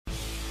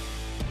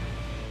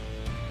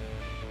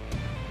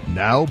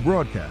Now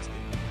broadcasting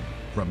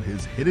from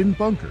his hidden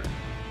bunker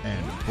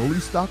and fully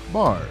stocked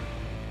bar,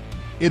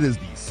 it is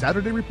the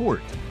Saturday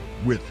Report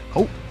with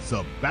Colt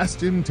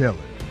Sebastian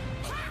Taylor.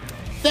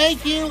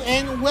 Thank you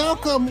and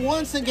welcome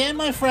once again,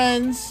 my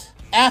friends,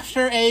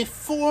 after a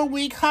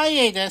 4-week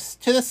hiatus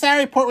to the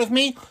Saturday Report with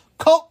me,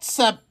 Colt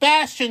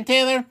Sebastian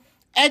Taylor,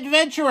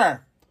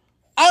 adventurer,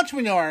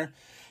 entrepreneur,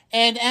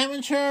 and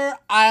amateur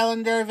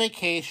islander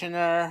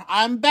vacationer.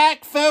 I'm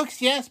back,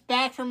 folks. Yes,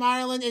 back from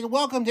Ireland, and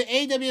welcome to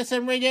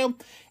AWSM Radio,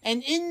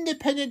 an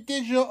independent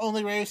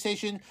digital-only radio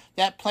station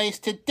that plays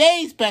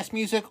today's best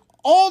music,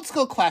 old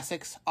school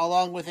classics,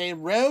 along with a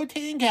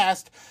rotating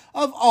cast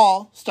of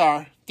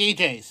all-star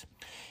DJs.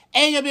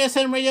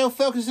 AWSM Radio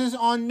focuses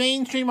on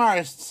mainstream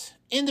artists,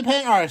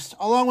 independent artists,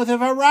 along with a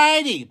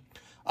variety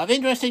of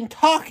interesting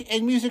talk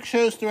and music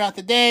shows throughout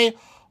the day.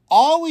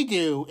 All we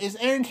do is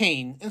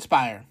entertain,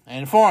 inspire,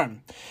 and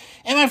inform.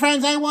 And my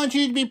friends, I want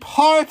you to be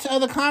part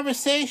of the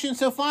conversation,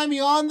 so find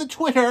me on the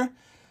Twitter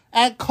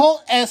at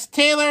Colt S.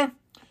 Taylor.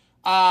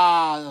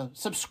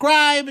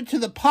 Subscribe to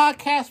the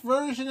podcast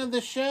version of the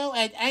show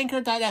at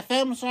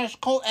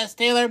anchor.fm/Colt S.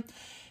 Taylor.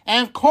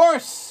 And of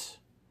course,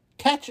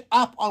 catch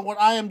up on what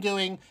I am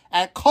doing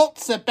at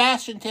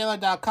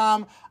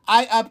ColtSebastianTaylor.com.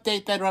 I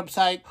update that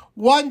website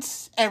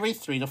once every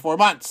 3 to 4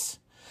 months.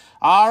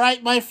 All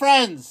right, my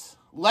friends,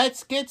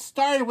 let's get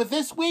started with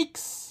this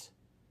week's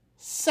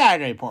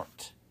Saturday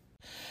Report.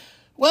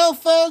 Well,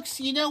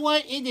 folks, you know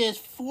what? It is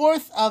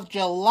 4th of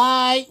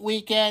July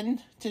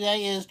weekend.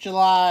 Today is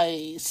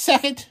July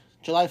 2nd.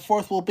 July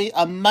 4th will be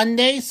a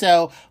Monday,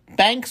 so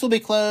banks will be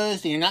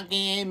closed and you're not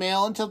getting any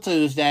mail until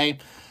Tuesday.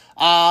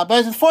 But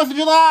it's the 4th of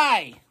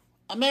July.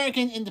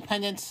 American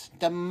independence,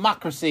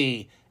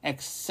 democracy,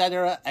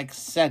 etc.,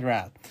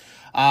 etc.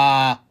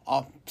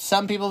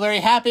 Some people very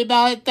happy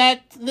about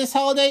it, this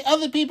holiday.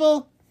 Other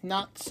people,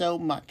 not so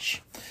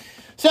much.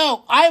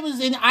 So, I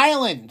was in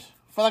Ireland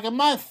for like a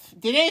month.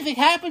 Did anything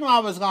happen while I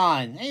was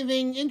gone?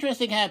 Anything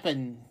interesting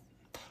happen?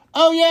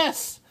 Oh,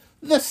 yes.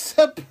 The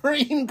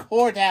Supreme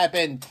Court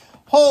happened.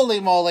 Holy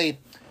moly.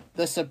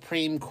 The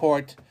Supreme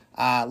Court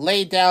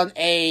laid down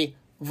a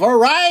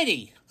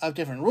variety of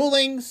different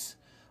rulings.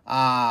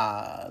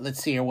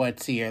 Let's see here.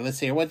 What's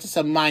just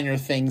some minor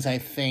things, I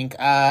think.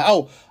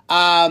 That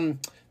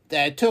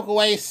took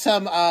away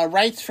some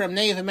rights from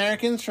Native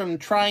Americans from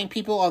trying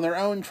people on their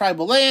own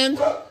tribal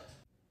land.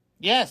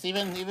 Yes,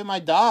 even my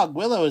dog,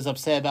 Willow, is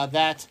upset about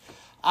that.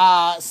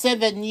 Said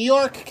that New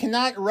York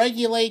cannot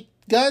regulate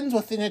guns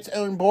within its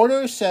own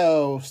borders,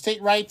 so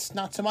state rights,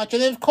 not so much.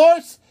 And then, of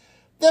course,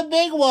 the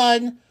big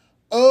one,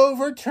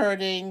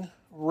 overturning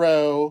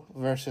Roe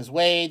versus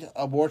Wade,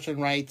 abortion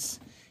rights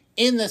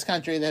in this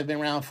country that have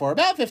been around for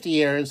about 50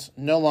 years,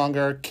 no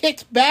longer,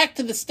 kicked back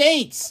to the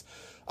states,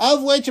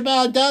 of which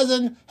about a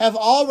dozen have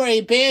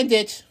already banned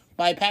it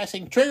by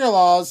passing trigger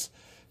laws,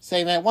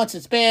 saying that once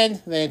it's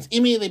banned, then it's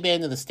immediately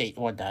banned in the state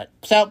or whatnot.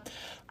 So,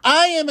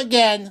 I am,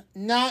 again,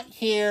 not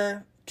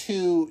here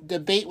to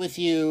debate with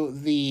you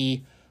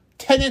the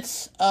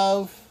tenets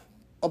of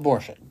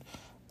abortion.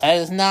 That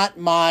is not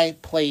my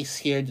place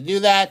here to do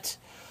that.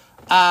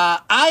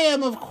 I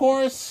am, of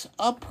course,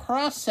 a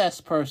process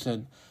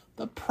person.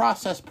 The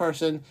process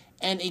person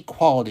and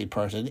equality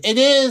person. It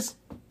is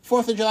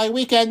 4th of July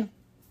weekend.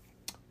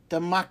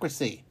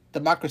 Democracy.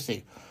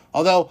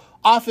 Although,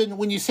 often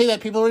when you say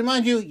that, people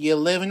remind you, you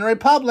live in a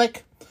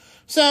republic.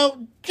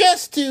 So, I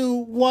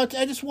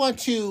just want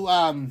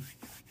to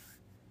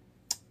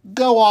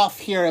go off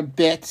here a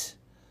bit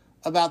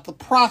about the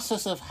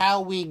process of how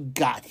we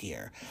got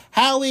here.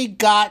 How we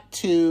got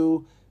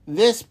to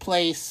this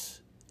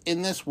place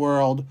in this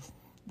world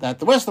that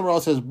the rest of the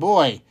world says,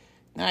 boy,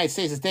 the United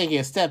States is taking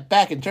a step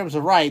back in terms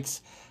of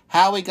rights.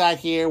 How we got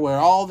here, where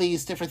all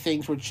these different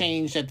things were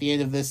changed at the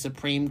end of this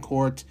Supreme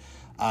Court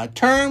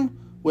term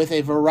with a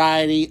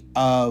variety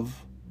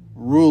of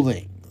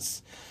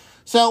rulings.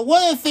 So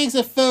one of the things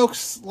that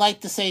folks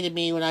like to say to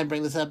me when I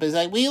bring this up is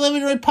like, we live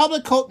in a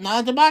republic,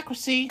 not a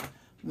democracy.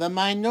 The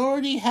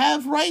minority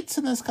have rights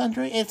in this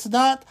country. It's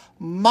not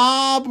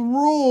mob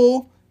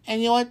rule.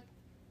 And you know what?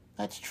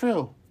 That's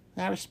true.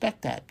 And I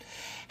respect that.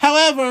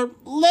 However,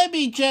 let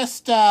me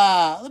just throw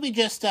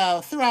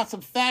out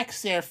some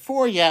facts there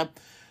for you.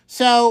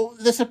 So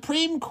the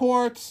Supreme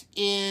Court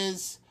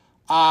is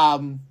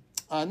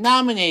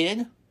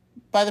nominated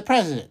by the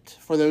president.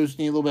 For those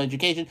who need a little bit of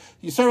education,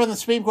 you serve on the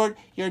Supreme Court,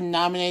 you're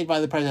nominated by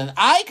the president.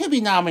 I could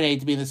be nominated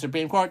to be in the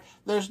Supreme Court.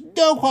 There's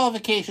no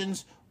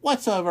qualifications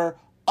whatsoever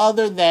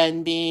other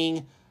than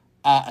being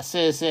a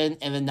citizen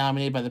and then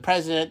nominated by the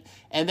president.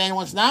 And then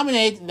once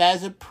nominated, that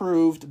is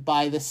approved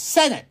by the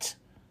Senate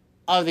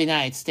of the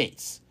United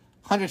States.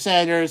 100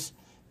 senators.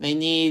 They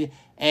need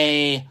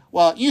it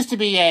used to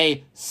be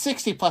a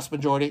 60-plus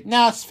majority.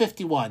 Now it's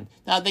 51.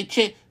 Now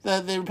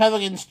the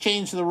Republicans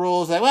changed the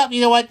rules. Like, well, you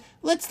know what?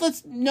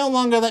 Let's no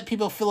longer let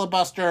people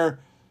filibuster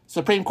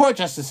Supreme Court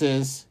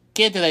justices.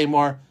 Can't do that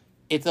anymore.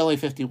 It's only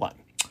 51.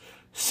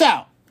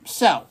 So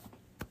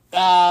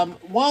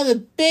one of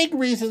the big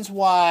reasons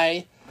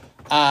why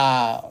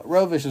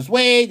Roe versus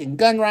Wade and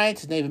gun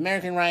rights and Native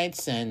American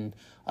rights and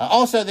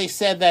Also, they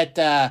said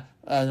that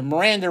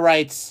Miranda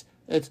rights,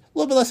 it's a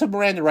little bit less of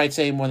Miranda rights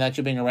anymore that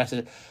you're being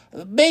arrested.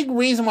 The big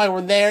reason why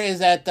we're there is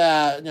that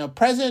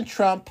President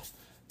Trump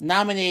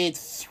nominated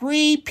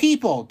 3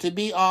 people to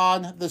be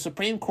on the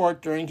Supreme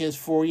Court during his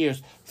 4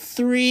 years.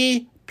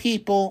 3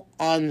 people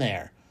on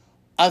there.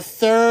 A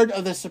third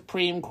of the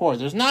Supreme Court.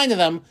 There's 9 of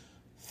them.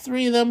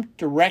 3 of them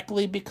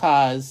directly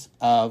because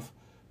of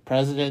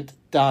President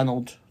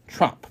Donald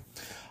Trump.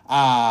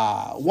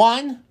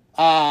 One,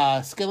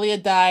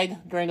 Scalia died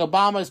during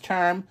Obama's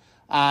term,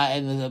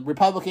 and the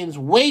Republicans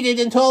waited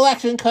until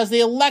election because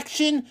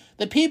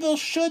the people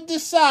should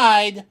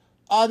decide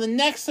on the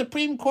next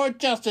Supreme Court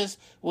justice.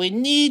 We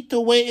need to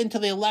wait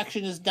until the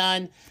election is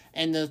done.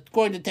 And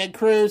according to Ted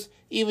Cruz,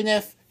 even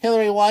if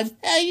Hillary won,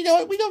 you know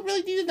what? We don't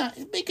really need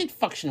to make it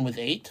function with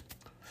 8.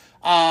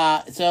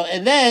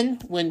 And then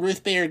when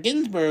Ruth Bader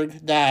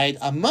Ginsburg died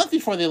a month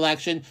before the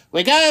election,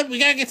 we gotta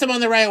get someone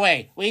the right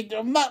way. We need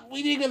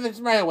to get this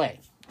right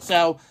away.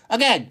 So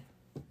again,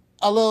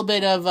 a little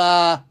bit of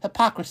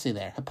hypocrisy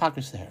there.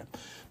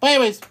 But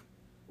anyways,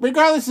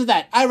 regardless of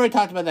that, I already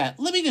talked about that.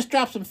 Let me just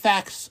drop some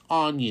facts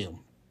on you.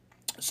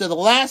 So the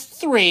last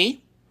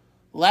three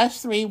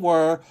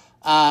were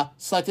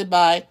selected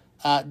by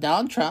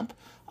Donald Trump.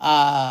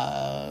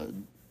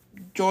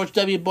 George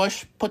W.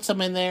 Bush put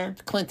some in there.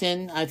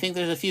 Clinton. I think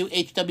there's a few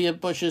H.W.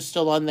 Bushes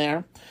still on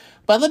there.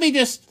 But let me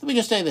just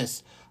say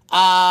this.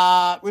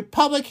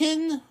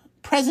 Republican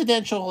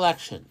presidential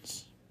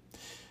elections.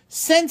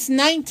 Since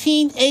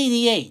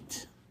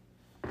 1988,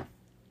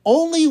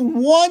 only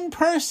one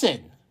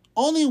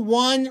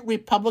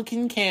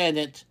Republican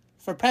candidate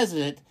for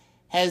president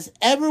has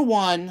ever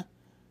won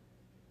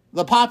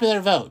the popular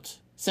vote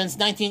since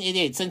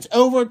 1988, since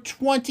over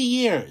 20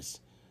 years.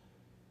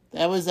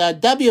 That was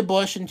W.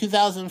 Bush in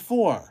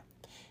 2004.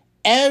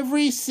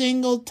 Every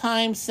single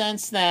time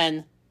since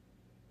then,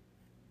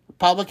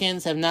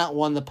 Republicans have not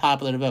won the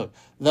popular vote.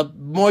 The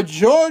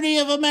majority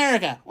of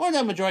America, or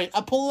not majority,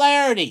 a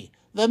plurality,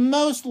 the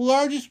most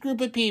largest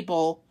group of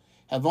people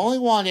have only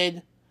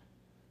wanted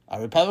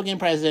a Republican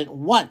president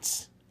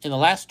once in the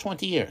last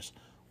 20 years.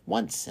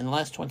 Once in the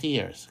last 20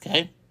 years,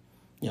 okay?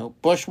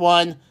 Bush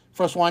won,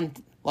 first one,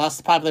 lost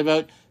the popular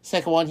vote.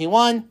 Second one, he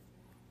won.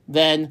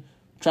 Then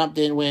Trump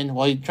didn't win.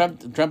 Well,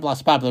 Trump lost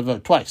the popular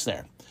vote twice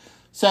there.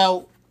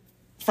 So,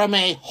 from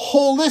a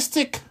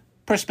holistic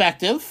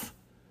perspective,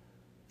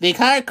 the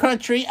entire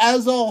country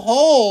as a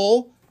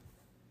whole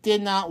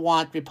did not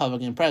want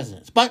Republican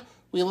presidents. But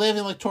we live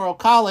in electoral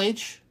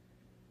college,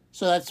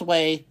 so that's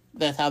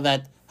how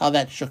that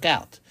shook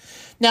out.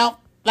 Now,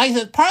 like I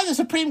said, part of the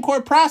Supreme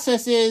Court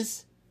process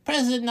is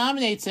president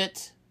nominates him,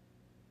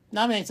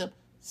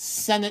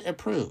 Senate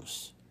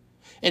approves.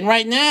 And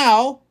right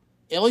now,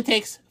 it only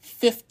takes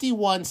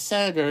 51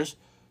 senators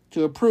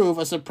to approve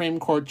a Supreme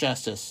Court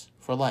justice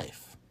for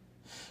life.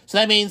 So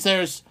that means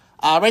there's,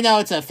 right now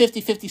it's a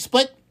 50-50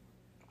 split.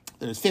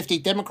 There's 50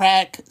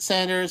 Democratic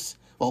senators,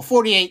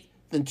 48,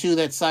 then 2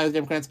 that side with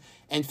Democrats,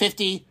 and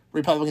 50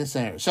 Republican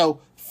senators.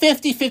 So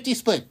 50-50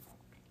 split.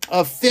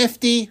 A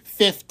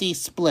 50-50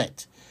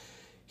 split.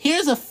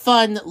 Here's a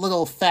fun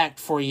little fact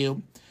for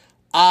you.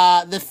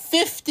 The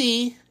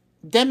 50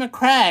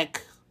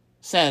 Democratic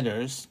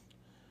senators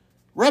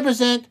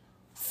represent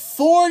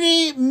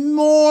 40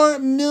 more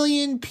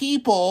million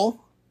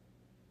people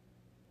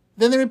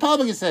than the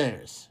Republican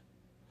senators.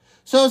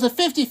 So it's a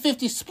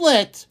 50-50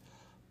 split,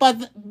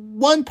 but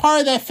one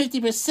part of that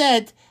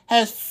 50%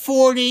 has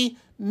 40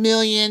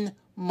 million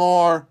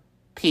more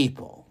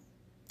people.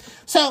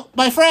 So,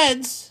 my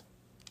friends,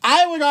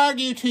 I would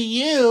argue to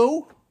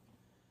you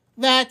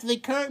that the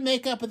current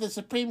makeup of the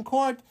Supreme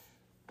Court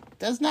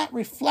does not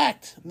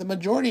reflect the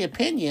majority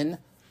opinion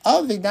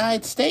of the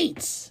United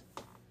States.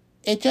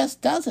 It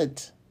just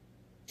doesn't.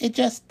 It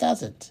just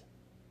doesn't.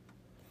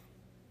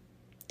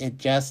 It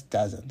just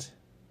doesn't.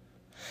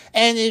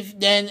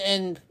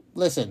 And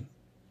listen,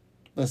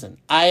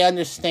 I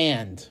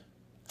understand.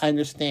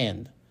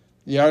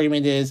 The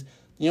argument is,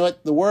 you know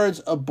what, the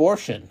words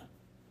abortion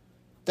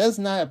does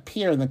not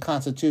appear in the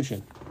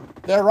Constitution.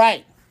 They're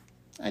right.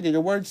 I did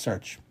a word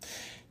search.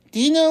 Do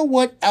you know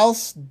what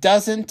else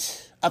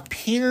doesn't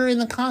appear in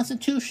the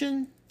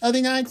Constitution of the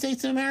United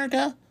States of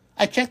America?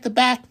 I checked the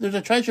back. There's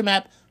a treasure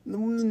map.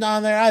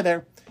 Not there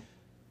either.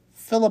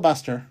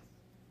 Filibuster.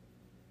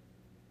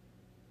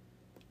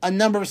 A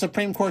number of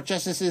Supreme Court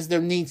justices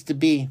there needs to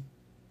be.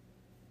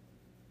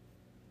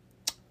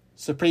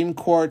 Supreme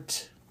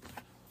Court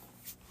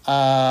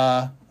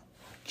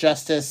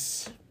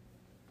justice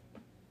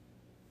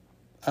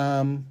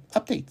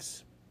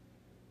updates.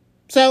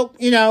 So,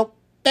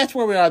 that's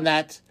where we are on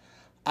that.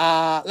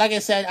 Like I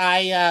said,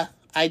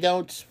 I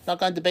don't, not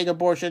going to debate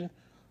abortion.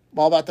 I'm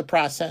all about the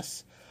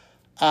process.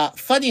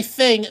 Funny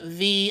thing,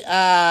 the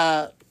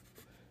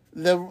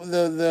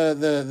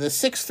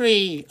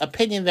 6-3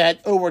 opinion that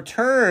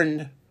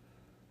overturned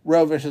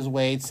Roe versus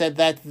Wade said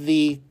that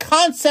the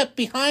concept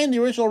behind the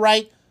original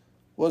right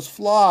was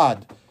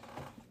flawed.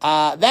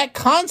 That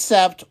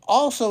concept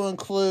also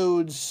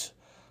includes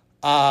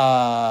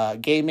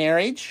gay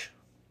marriage,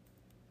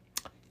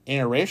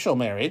 interracial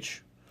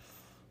marriage,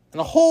 and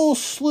a whole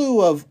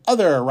slew of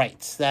other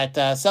rights that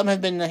some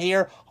have been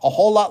here a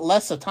whole lot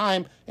less of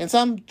time, and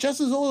some just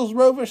as old as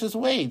Roe versus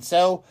Wade.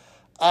 So,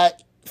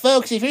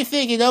 folks, if you're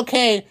thinking,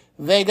 okay,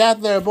 they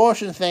got their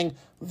abortion thing,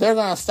 they're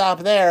going to stop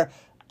there,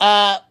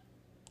 I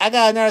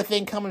got another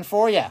thing coming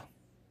for you.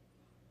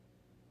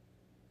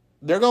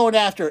 They're going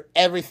after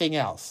everything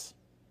else.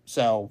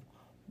 So,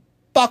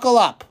 buckle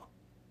up.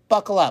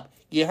 Buckle up.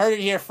 You heard it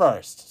here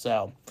first.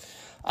 So,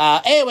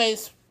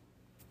 anyways,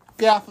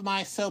 get off of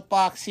my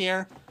soapbox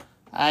here.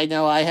 I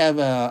know I have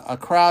a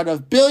crowd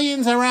of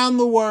billions around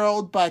the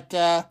world, but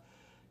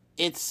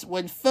it's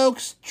when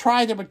folks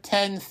try to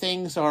pretend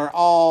things are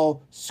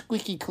all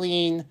squeaky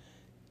clean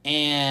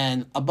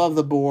and above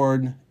the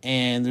board,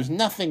 and there's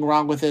nothing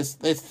wrong with this.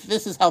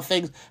 This is how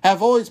things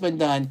have always been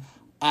done.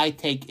 I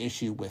take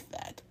issue with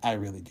that. I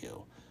really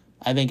do.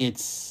 I think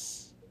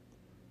it's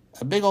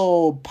a big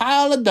old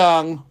pile of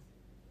dung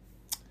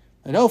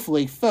that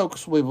hopefully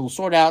folks will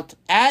sort out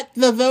at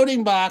the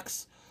voting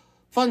box.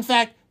 Fun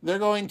fact, they're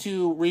going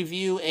to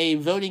review a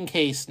voting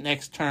case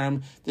next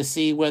term to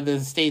see whether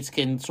the states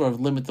can sort of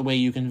limit the way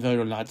you can vote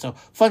or not. So,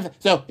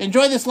 so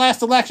enjoy this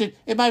last election.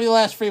 It might be the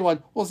last free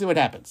one. We'll see what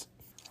happens.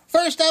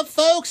 First up,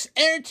 folks,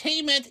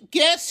 entertainment.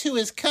 Guess who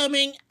is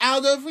coming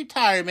out of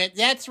retirement?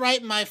 That's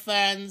right, my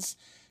friends.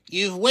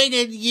 You've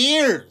waited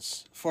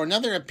years for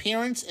another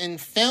appearance in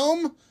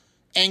film,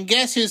 and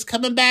guess who's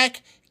coming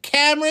back?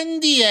 Cameron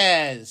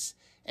Diaz.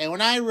 And when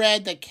I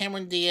read that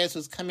Cameron Diaz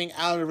was coming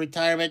out of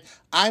retirement,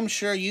 I'm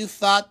sure you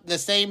thought the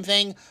same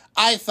thing.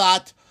 I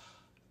thought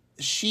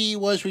she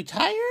was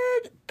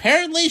retired.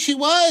 Apparently she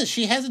was.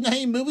 She hasn't done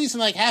any movies in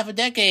like half a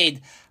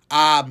decade.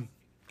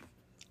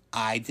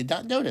 I did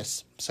not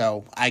notice,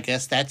 so I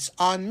guess that's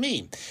on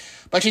me.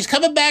 But she's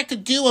coming back to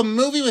do a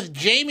movie with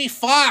Jamie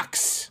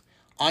Foxx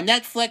on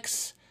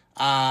Netflix,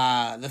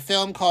 the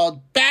film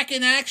called Back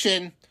in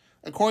Action.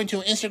 According to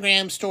an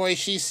Instagram story,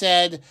 she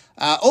said,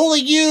 only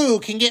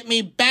you can get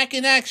me back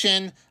in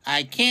action.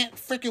 I can't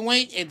freaking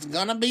wait. It's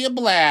gonna be a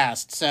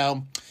blast.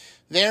 So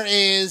there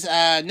is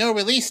no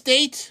release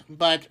date,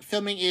 but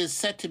filming is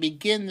set to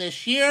begin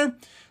this year.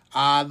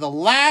 The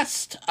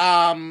last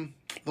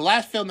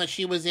film that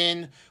she was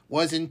in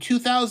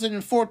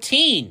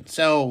 2014.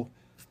 So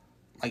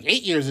like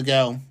 8 years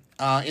ago,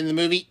 in the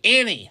movie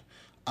Annie,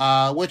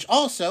 which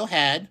also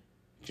had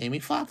Jamie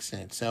Foxx in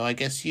it. So I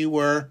guess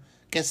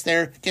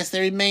they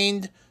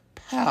remained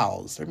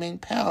pals. They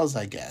remained pals,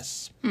 I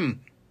guess.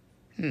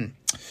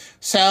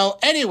 So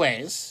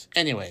anyways.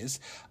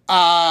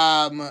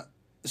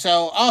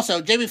 So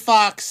also Jamie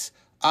Foxx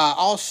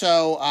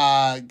also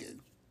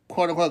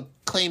quote unquote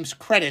claims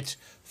credit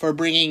for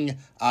bringing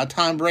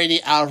Tom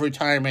Brady out of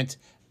retirement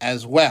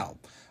as well.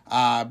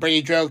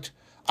 Brady joked,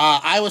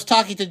 I was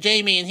talking to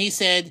Jamie and he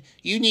said,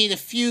 you need a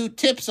few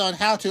tips on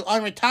how to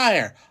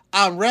unretire.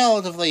 I'm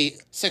relatively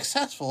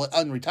successful at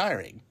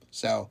unretiring.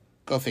 So,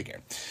 go figure.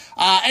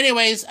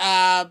 Anyways,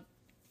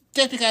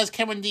 just because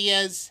Cameron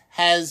Diaz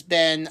has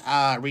been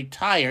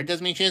retired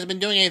doesn't mean she hasn't been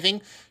doing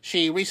anything.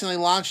 She recently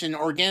launched an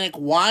organic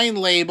wine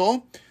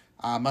label.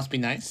 Must be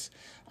nice.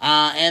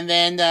 And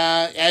then,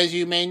 as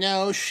you may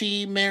know,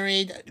 she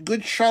married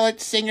Good Charlotte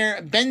singer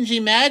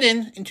Benji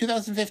Madden in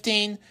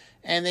 2015,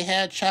 and they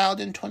had a child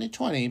in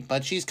 2020.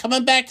 But she's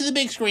coming back to the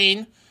big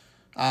screen.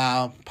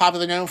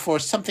 Popularly known for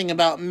Something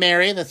About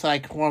Mary. That's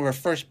like one of her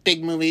first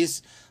big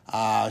movies.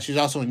 She's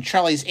also in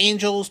Charlie's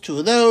Angels, 2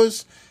 of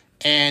those.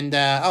 And,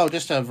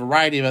 just a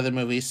variety of other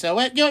movies. So,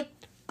 you know what?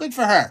 Good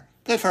for her.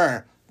 Good for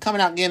her. Coming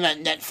out and getting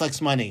that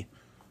Netflix money.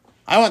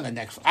 I want that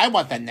next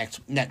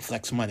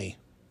Netflix money.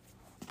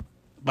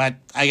 But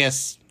I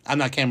guess I'm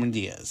not Cameron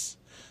Diaz.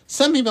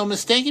 Some people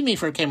mistaking me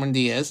for Cameron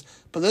Diaz,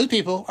 but those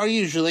people are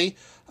usually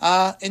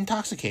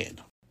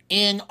intoxicated.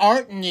 In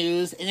art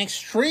news, an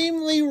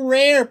extremely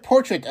rare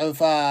portrait of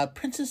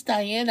Princess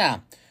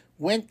Diana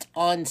went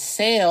on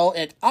sale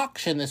at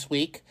auction this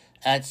week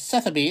at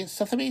Sotheby's,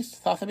 for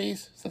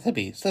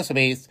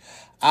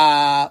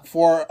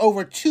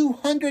over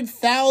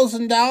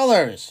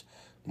 $200,000,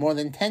 more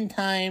than 10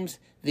 times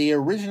the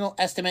original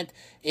estimate.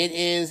 It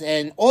is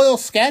an oil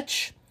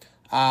sketch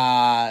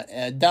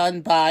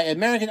done by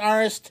American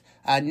artist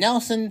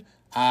Nelson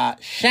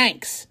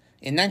Shanks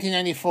in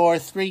 1994,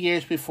 3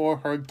 years before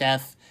her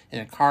death in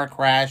a car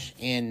crash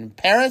in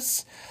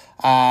Paris.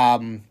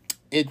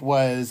 It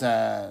was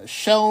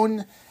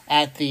shown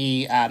at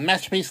the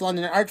Masterpiece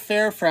London Art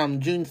Fair from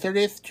June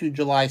 30th to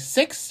July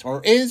 6th,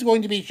 or is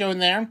going to be shown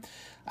there.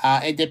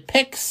 It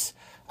depicts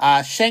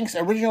Shanks'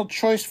 original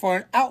choice for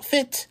an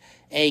outfit,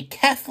 a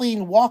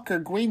Kathleen Walker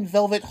green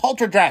velvet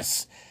halter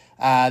dress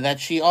that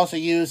she also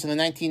used in the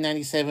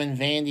 1997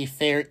 Vanity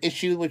Fair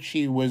issue, which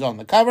she was on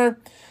the cover.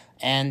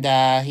 And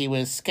he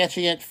was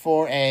sketching it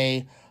for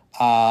a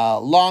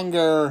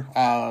longer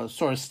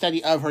sort of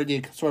study of her,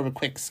 did sort of a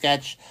quick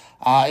sketch.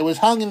 It was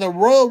hung in the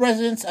royal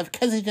residence of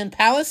Kensington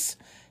Palace,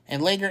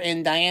 and later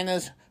in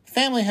Diana's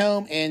family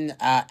home in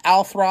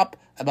Althorp,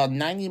 about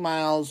 90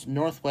 miles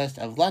northwest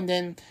of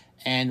London,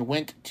 and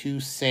went on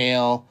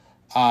sale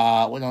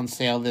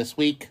this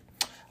week.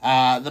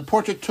 The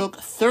portrait took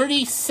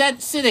 30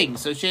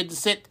 sittings, so she had to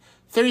sit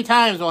 30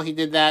 times while he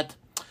did that.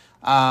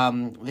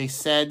 They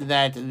said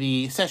that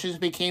the sessions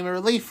became a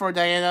relief for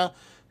Diana,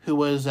 who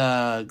was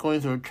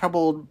going through a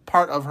troubled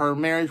part of her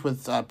marriage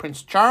with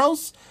Prince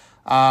Charles.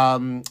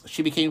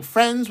 She became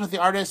friends with the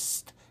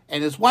artist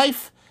and his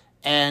wife,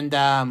 and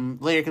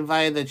later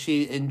confided that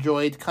she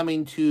enjoyed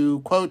coming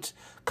to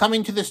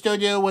the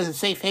studio was a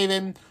safe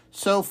haven,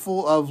 so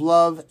full of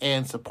love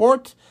and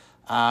support.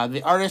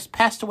 The artist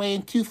passed away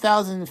in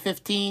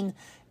 2015,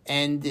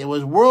 and it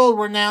was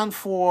world-renowned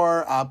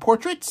for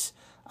portraits.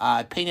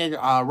 Painted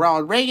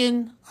Ronald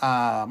Reagan,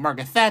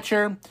 Margaret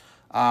Thatcher,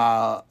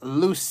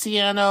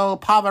 Luciano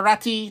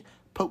Pavarotti,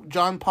 Pope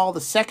John Paul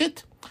II.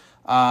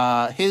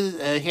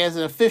 He has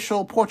an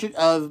official portrait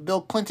of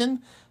Bill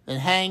Clinton that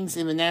hangs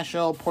in the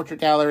National Portrait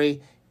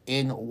Gallery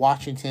in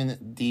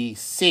Washington,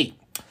 D.C.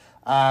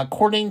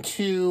 According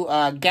to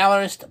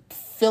gallerist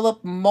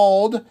Philip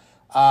Mould,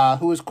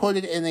 who was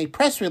quoted in a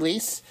press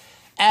release,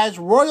 as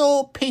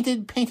royal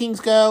painted paintings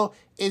go,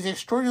 it is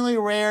extraordinarily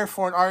rare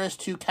for an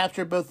artist to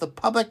capture both the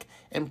public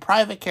and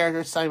private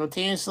characters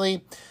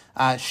simultaneously.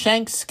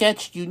 Shank's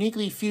sketch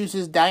uniquely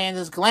fuses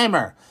Diana's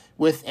glamour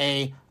with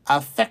a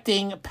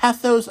affecting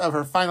pathos of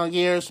her final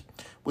years.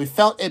 We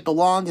felt it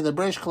belonged in the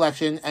British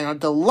collection and are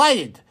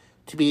delighted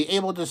to be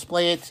able to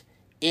display it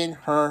in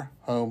her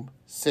home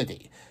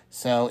city.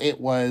 So it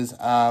was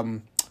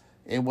bought,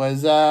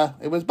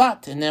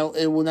 and now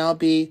it will now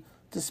be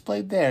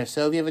displayed there.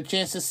 So if you have a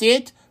chance to see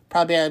it,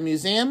 probably at a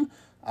museum,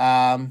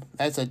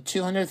 that's a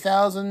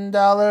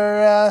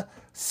 $200,000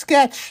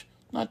 sketch.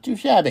 Not too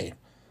shabby.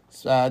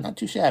 Not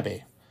too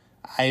shabby.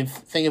 I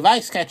think if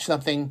I sketch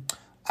something,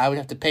 I would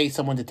have to pay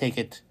someone to take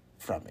it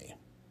from me.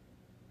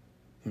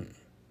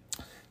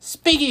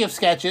 Speaking of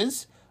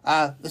sketches,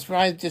 this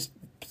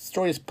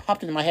story just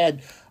popped into my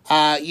head.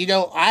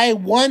 I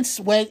once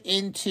went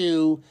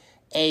into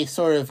a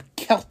sort of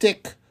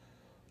Celtic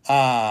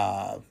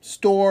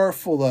store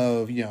full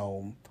of,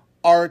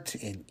 art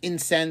and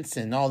incense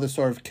and all this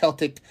sort of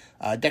Celtic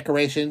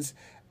decorations.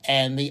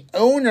 And the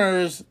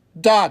owner's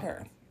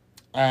daughter,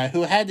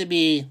 who had to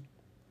be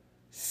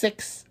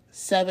 6,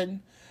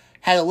 7,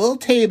 had a little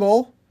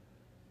table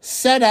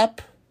set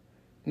up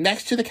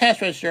next to the cash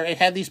register. It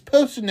had these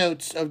post-it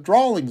notes of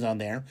drawings on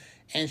there,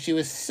 and she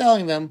was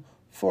selling them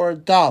for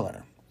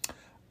 $1.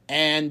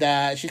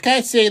 And she's kind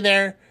of sitting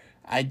there.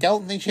 I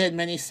don't think she had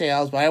many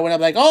sales, but I went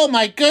up like, oh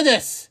my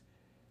goodness,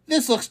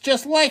 this looks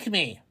just like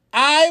me.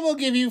 I will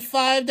give you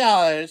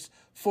 $5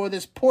 for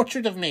this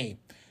portrait of me.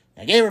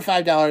 I gave her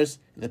 $5.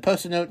 The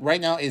post-it note right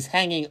now is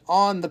hanging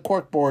on the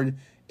corkboard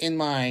in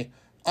my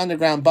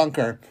underground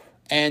bunker.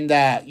 And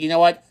you know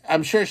what?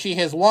 I'm sure she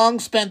has long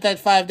spent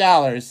that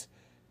 $5.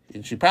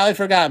 And she probably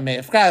forgot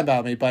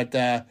about me. But,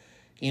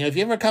 if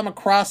you ever come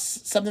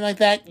across something like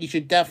that, you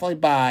should definitely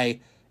buy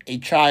a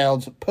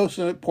child's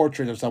post-it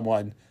portrait of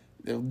someone.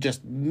 It'll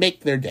just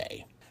make their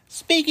day.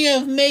 Speaking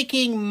of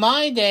making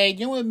my day,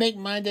 you know what would make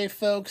my day,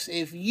 folks?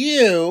 If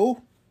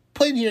you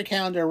put into your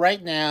calendar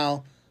right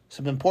now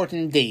some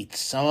important dates.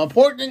 Some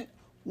important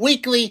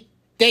weekly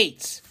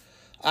dates.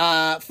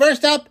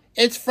 First up,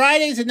 it's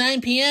Fridays at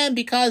 9 p.m.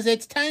 because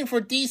it's time for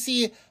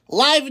DC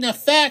Live in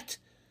Effect.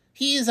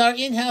 He is our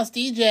in-house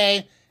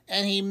DJ,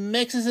 and he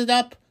mixes it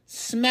up,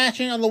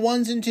 smashing on the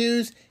ones and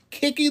twos,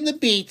 kicking the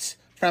beats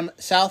from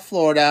South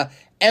Florida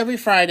every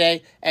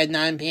Friday at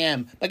 9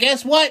 p.m. But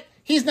guess what?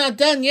 He's not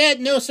done yet.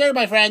 No, sir,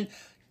 my friend.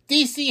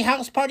 DC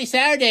House Party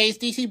Saturdays.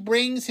 DC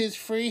brings his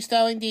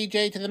freestyling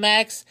DJ to the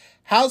max.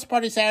 House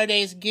Party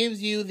Saturdays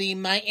gives you the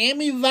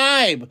Miami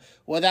vibe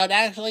without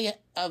actually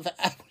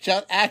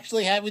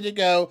having to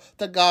go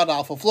to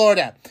god-awful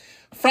Florida.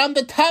 From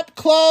the top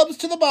clubs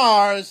to the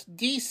bars,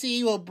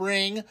 DC will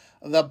bring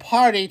the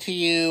party to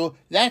you.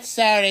 That's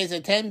Saturdays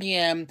at 10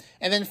 p.m.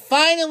 And then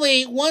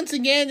finally, once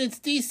again, it's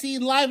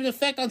DC Live in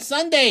Effect on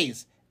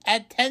Sundays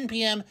at 10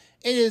 p.m.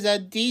 It is a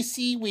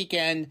DC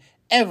weekend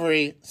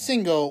every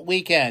single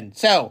weekend.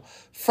 So,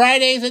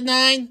 Fridays at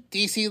 9,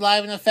 DC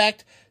Live in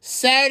Effect.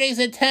 Saturdays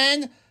at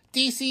 10,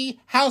 DC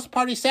House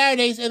Party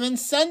Saturdays. And then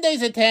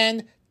Sundays at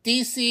 10,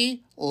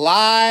 DC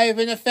Live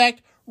in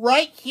Effect.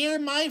 Right here,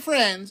 my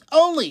friends,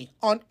 only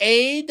on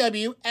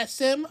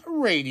AWSM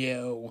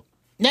Radio.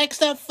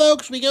 Next up,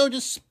 folks, we go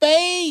to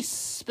space,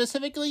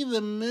 specifically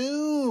the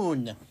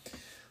moon.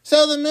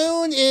 So the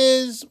moon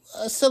is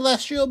a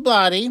celestial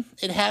body.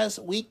 It has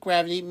weak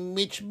gravity,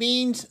 which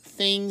means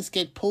things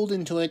get pulled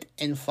into it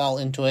and fall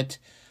into it,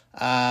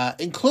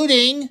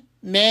 including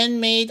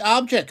man-made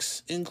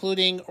objects,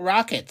 including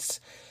rockets.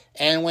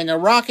 And when a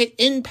rocket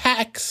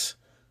impacts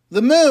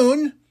the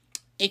moon,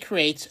 it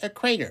creates a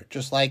crater,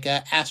 just like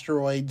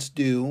asteroids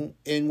do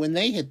when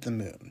they hit the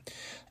moon.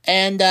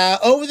 And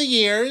over the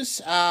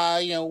years,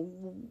 we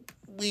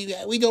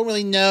don't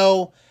really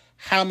know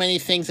how many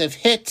things have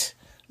hit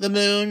the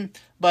moon,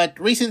 but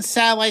recent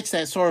satellites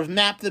that sort of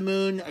map the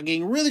moon are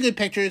getting really good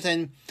pictures,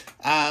 and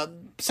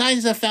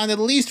scientists have found at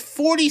least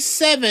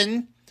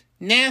 47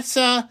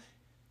 NASA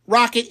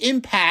rocket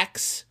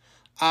impacts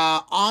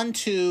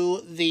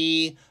onto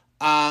the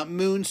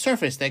moon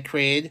surface that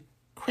created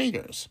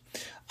craters.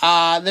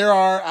 There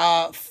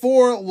are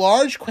 4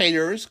 large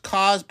craters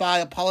caused by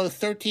Apollo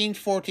 13,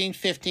 14,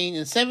 15,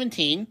 and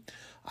 17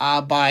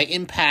 by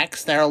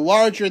impacts that are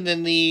larger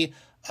than the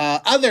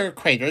other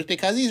craters,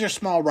 because these are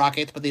small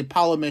rockets, but the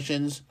Apollo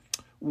missions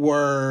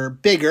were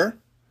bigger.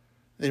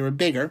 They were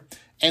bigger,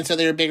 and so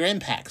they were bigger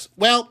impacts.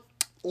 Well,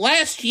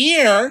 last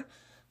year,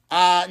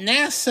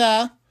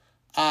 NASA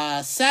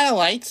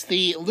satellites,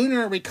 the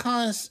Lunar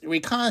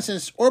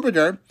Reconnaissance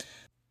Orbiter,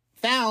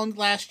 found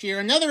last year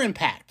another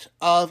impact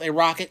of a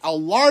rocket, a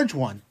large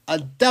one, a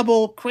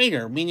double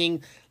crater,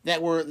 meaning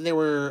that there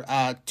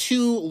were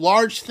 2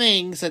 large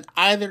things at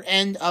either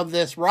end of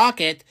this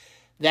rocket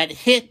that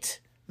hit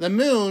the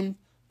moon,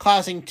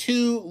 causing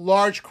 2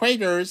 large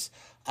craters,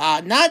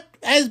 not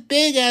as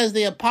big as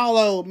the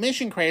Apollo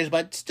mission craters,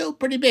 but still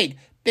pretty big,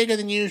 bigger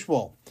than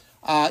usual.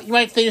 You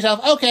might think to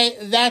yourself, okay,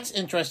 that's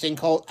interesting,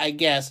 Colt, I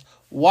guess.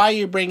 Why are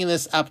you bringing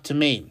this up to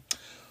me?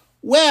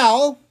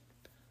 Well,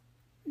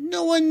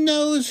 no one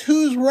knows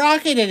whose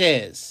rocket it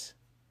is.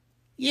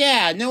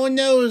 Yeah, no one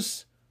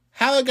knows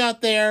how it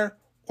got there,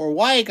 or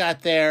why it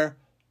got there,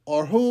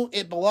 or who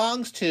it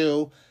belongs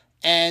to,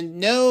 and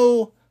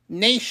no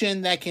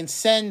nation that can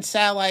send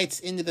satellites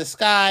into the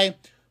sky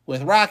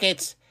with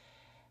rockets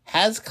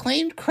has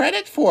claimed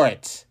credit for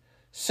it.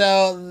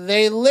 So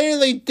they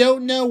literally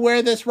don't know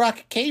where this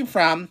rocket came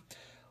from,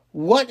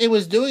 what it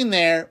was doing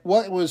there,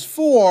 what it was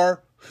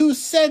for, who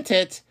sent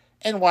it,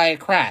 and why it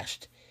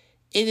crashed.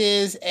 It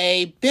is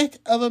a bit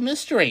of a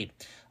mystery.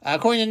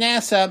 According to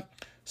NASA,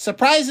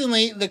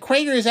 surprisingly, the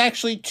crater is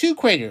actually 2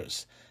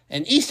 craters.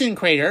 An eastern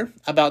crater,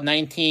 about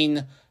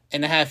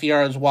 19.5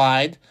 yards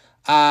wide,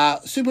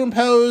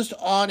 superimposed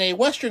on a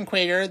western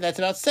crater that's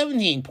about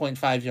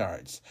 17.5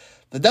 yards.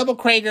 The double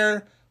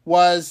crater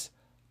was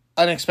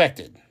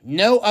unexpected.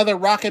 No other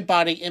rocket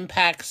body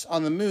impacts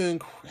on the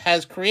moon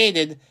has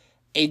created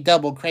a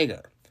double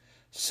crater.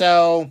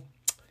 So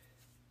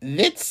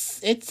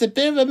it's a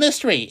bit of a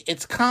mystery.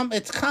 It's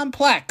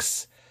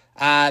complex.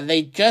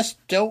 They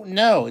just don't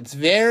know. It's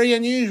very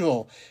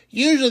unusual.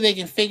 Usually they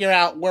can figure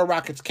out where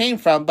rockets came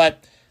from,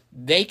 but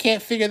they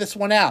can't figure this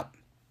one out.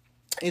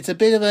 It's a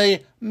bit of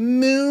a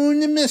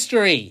moon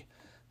mystery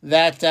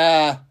that,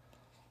 I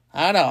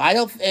don't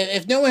know.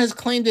 If no one has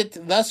claimed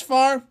it thus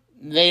far,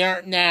 they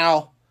aren't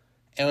now.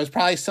 It was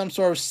probably some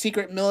sort of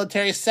secret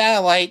military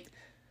satellite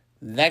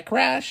that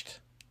crashed.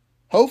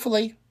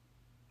 Hopefully.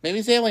 Maybe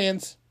it's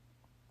aliens.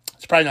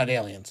 It's probably not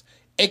aliens.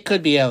 It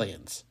could be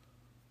aliens.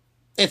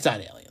 It's not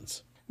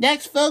aliens.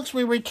 Next, folks,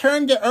 we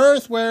return to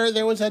Earth, where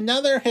there was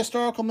another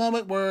historical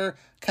moment where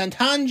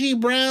Ketanji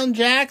Brown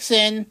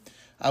Jackson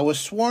was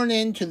sworn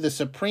into the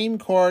Supreme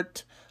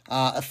Court,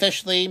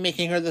 officially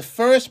making her the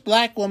first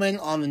black woman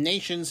on the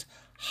nation's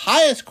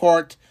highest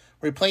court,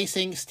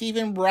 replacing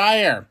Stephen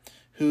Breyer,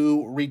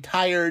 who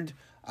retired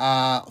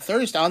on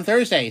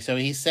Thursday. So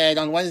he said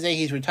on Wednesday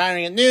he's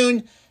retiring at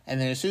noon,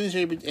 and then as soon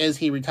as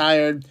he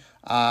retired,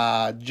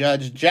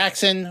 Judge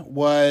Jackson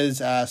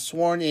was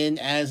sworn in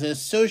as an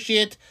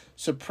Associate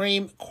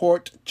Supreme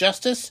Court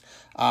Justice.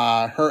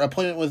 Her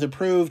appointment was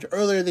approved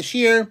earlier this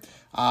year,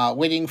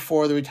 waiting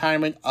for the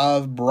retirement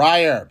of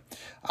Breyer.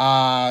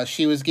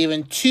 She was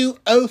given 2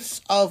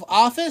 oaths of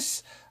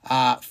office.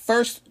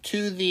 First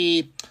to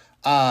the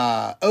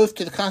oath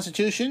to the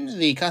Constitution,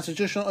 the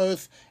constitutional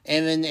oath,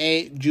 and then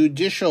a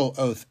judicial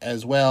oath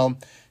as well.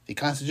 The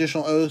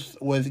constitutional oath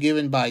was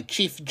given by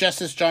Chief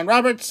Justice John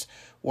Roberts,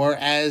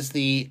 whereas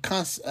the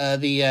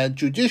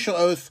judicial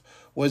oath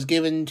was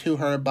given to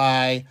her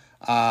by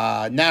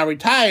now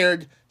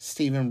retired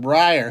Stephen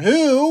Breyer,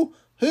 who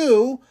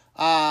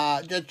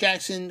Judge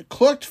Jackson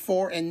clerked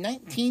for in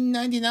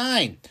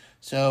 1999.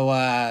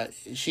 So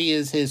she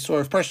is his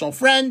sort of personal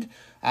friend.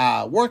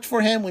 Worked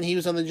for him when he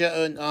was on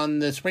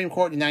the Supreme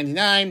Court in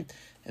 1999,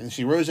 and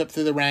she rose up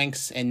through the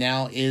ranks and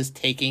now is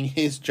taking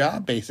his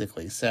job,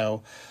 basically.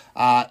 So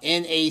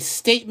in a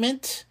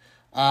statement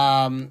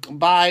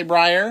by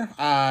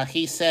Breyer,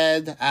 he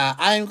said,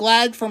 I am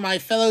glad for my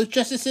fellow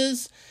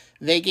justices.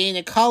 They gain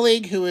a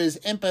colleague who is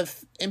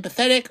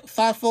empathetic,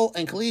 thoughtful,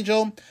 and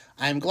collegial.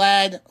 I'm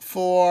glad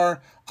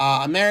for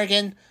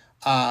America.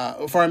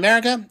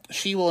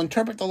 She will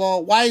interpret the law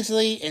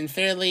wisely and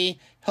fairly,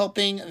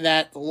 helping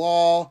that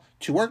law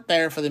to work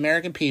better for the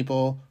American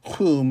people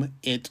whom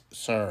it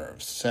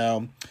serves.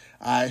 So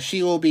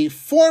she will be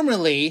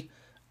formally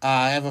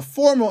have a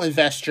formal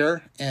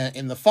investiture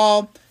in the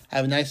fall,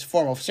 have a nice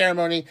formal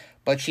ceremony,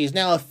 but she's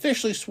now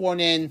officially sworn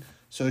in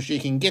so she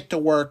can get to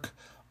work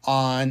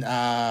on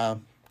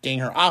getting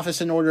her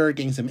office in order,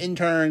 getting some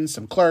interns,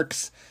 some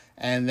clerks,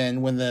 and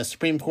then when the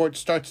Supreme Court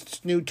starts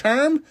its new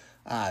term,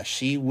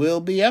 she will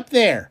be up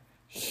there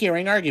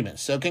hearing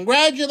arguments. So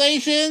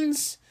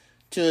congratulations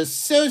to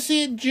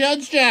Associate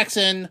Judge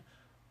Jackson.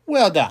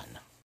 Well done.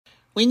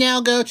 We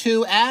now go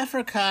to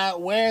Africa,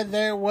 where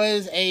there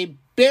was a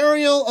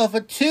burial of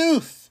a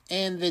tooth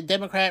in the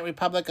Democratic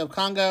Republic of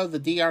Congo, the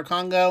DR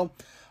Congo.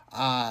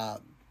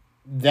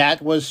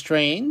 That was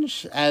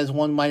strange, as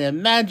one might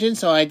imagine,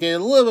 so I did a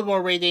little bit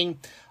more reading.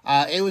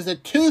 It was the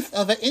tooth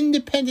of an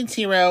independence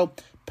hero,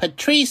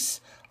 Patrice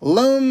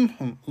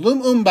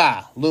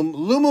Lumumba.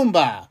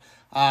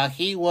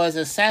 He was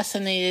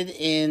assassinated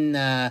in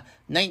the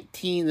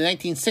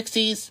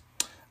 1960s.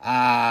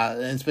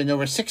 It's been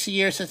over 60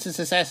 years since his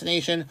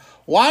assassination.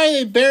 Why are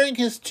they burying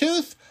his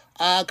tooth?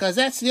 Because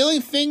that's the only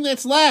thing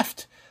that's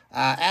left.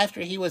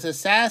 After he was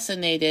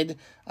assassinated,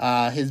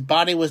 his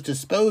body was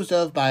disposed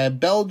of by a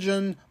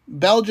Belgian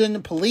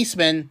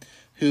policeman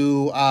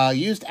who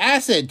used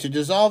acid to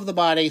dissolve the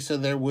body so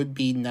there would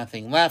be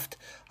nothing left.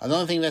 The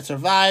only thing that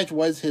survived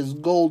was his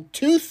gold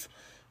tooth,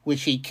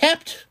 which he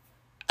kept,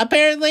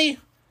 apparently.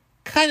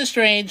 Kind of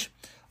strange.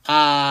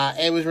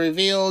 It was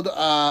revealed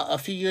a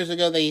few years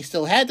ago that he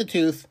still had the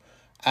tooth,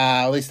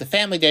 at least the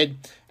family did,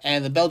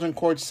 and the Belgian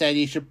court said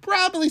he should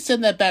probably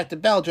send that back to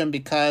Belgium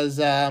because,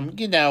 that's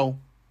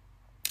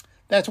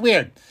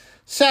weird.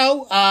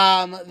 So,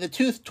 the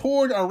tooth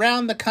toured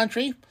around the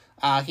country.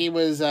 He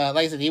was, like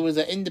I said, he was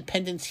an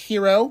independence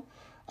hero,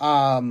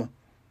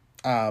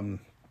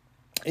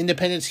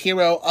 independence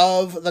hero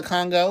of the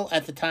Congo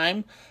at the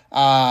time,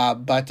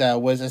 but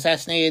was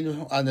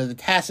assassinated under the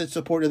tacit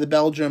support of the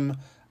Belgium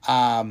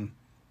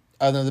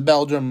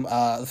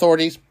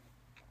authorities,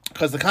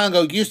 because the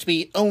Congo used to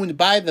be owned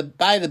by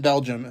the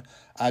Belgium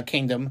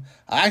kingdom.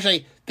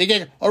 Actually, they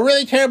did a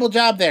really terrible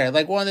job there.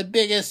 Like, one of the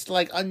biggest,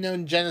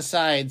 unknown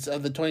genocides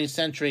of the 20th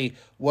century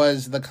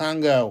was the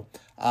Congo.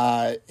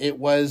 It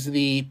was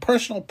the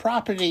personal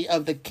property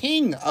of the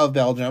King of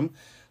Belgium,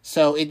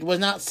 so it was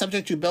not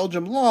subject to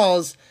Belgium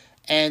laws,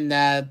 and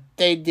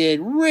they did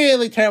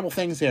really terrible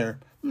things there.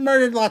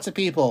 Murdered lots of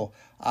people.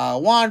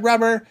 Wanted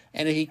rubber,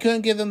 and if you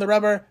couldn't give them the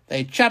rubber,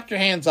 they chopped your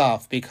hands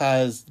off,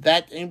 because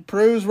that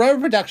improves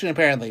rubber production,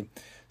 apparently.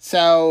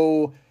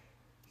 So,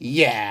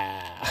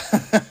 yeah.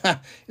 Yeah,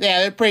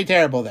 they're pretty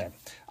terrible there.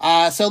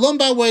 So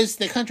Lumumba was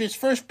the country's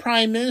first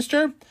prime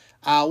minister,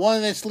 one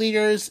of its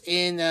leaders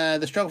in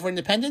the struggle for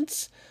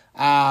independence.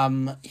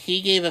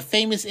 He gave a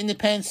famous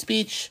independence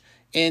speech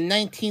in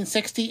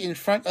 1960 in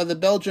front of the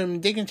Belgian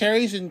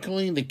dignitaries,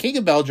 including the King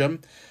of Belgium,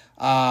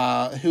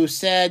 who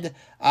said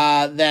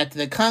that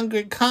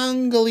the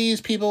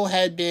Congolese people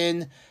had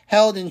been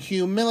held in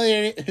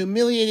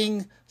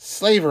humiliating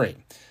slavery.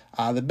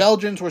 The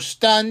Belgians were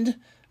stunned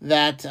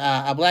that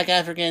a black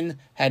African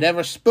had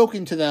ever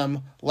spoken to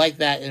them like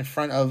that in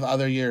front of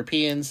other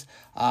Europeans.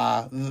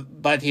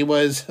 But he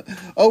was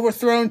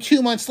overthrown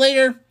 2 months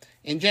later,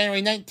 in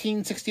January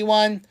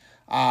 1961.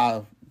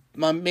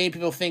 Many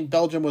people think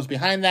Belgium was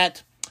behind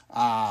that,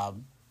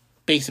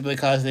 basically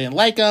because they didn't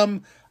like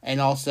him, and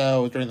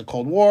also during the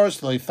Cold War,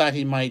 so they thought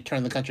he might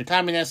turn the country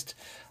communist.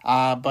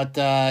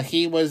 But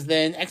he was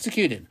then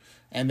executed,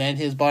 and then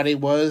his body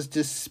was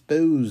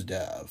disposed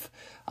of.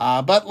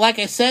 But like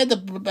I said,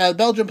 the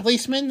Belgian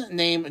policeman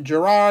named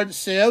Gerard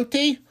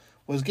Ciotti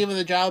was given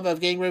the job of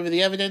getting rid of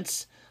the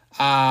evidence,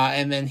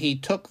 and then he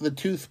took the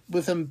tooth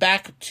with him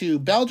back to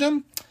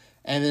Belgium,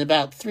 and then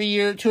about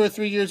 2 or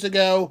 3 years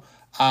ago,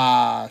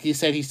 he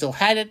said he still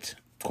had it.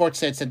 Court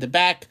said sent it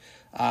back.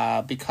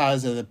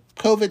 Because of the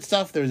COVID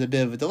stuff, there was a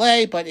bit of a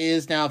delay, but it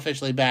is now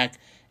officially back,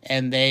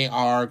 and they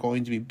are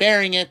going to be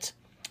burying it.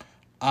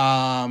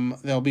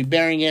 They'll be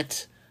burying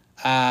it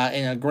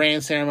in a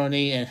grand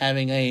ceremony and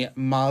having a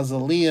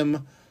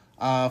mausoleum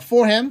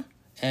for him,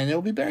 and it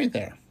will be buried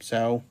there.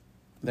 So,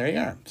 there you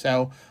are.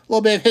 So, a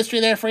little bit of history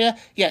there for you.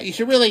 Yeah, you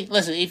should really,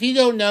 listen, if you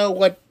don't know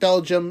what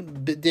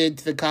Belgium did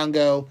to the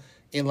Congo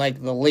in,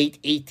 the late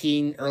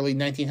early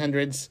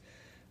 1900s,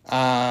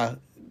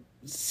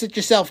 sit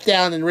yourself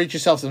down and read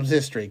yourself some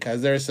history,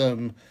 because there's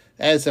some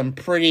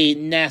pretty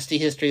nasty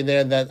history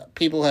there that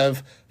people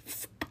have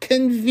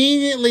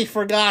conveniently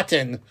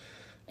forgotten.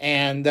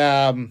 And,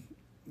 yeah.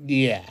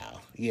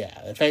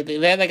 In fact, they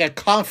had a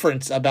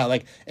conference about,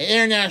 an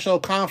international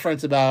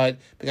conference about it,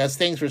 because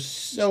things were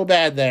so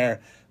bad there.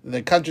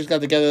 The countries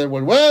got together and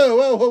went,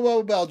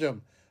 whoa,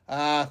 Belgium.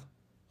 Yeah,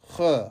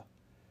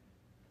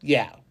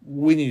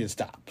 we need to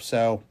stop.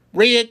 So,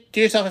 read it,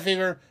 do yourself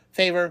a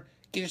favor,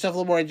 get yourself a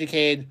little more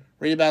educated,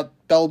 read about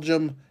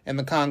Belgium and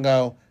the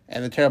Congo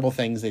and the terrible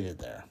things they did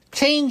there.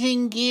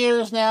 Changing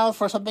gears now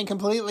for something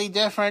completely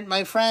different.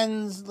 My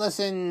friends,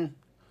 listen,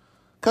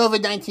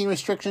 COVID-19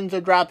 restrictions are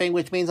dropping,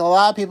 which means a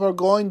lot of people are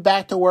going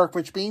back to work,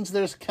 which means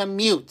there's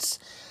commutes.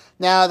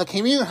 Now, the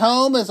commute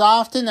home is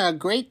often a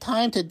great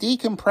time to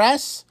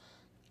decompress,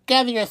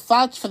 gather your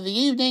thoughts for the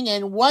evening,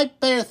 and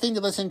what better thing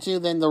to listen to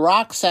than the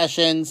Rock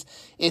Sessions?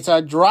 It's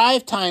our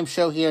drive time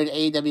show here at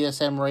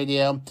AWSM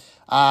Radio.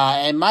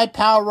 And my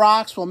pal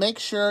Rocks will make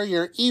sure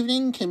your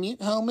evening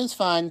commute home is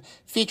fun,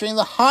 featuring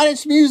the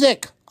hottest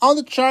music on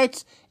the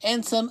charts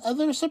and some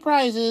other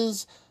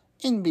surprises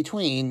in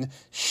between.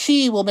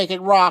 She will make it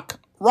rock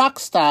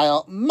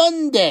style,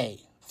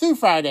 Monday through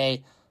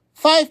Friday,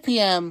 5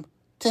 p.m.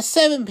 to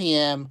 7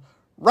 p.m.,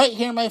 right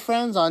here, my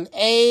friends, on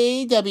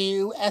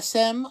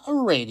AWSM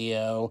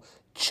Radio.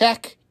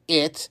 Check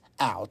it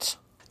out.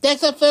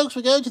 Next up, folks,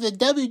 we go to the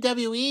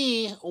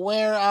WWE,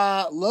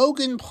 where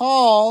Logan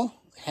Paul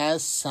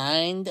has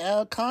signed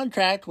a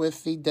contract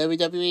with the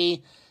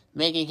WWE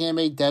making him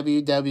a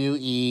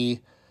WWE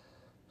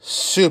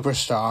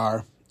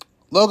superstar.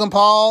 Logan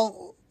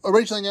Paul,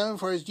 originally known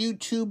for his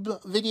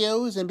YouTube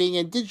videos and being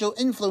a digital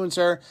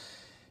influencer,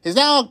 is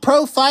now a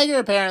pro fighter,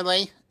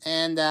 apparently,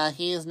 and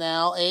he is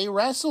now a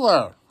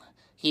wrestler.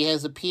 He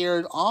has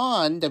appeared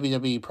on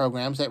WWE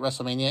programs like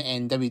WrestleMania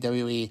and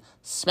WWE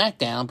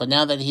SmackDown, but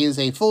now that he is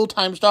a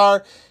full-time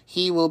star,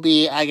 he will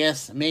be,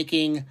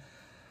 making,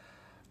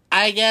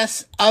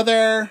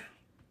 other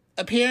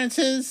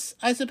appearances,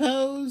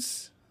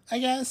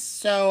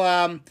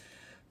 So,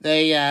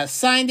 they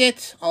signed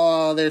it.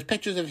 There's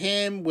pictures of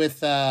him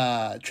with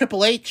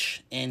Triple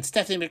H and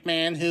Stephanie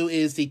McMahon, who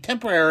is the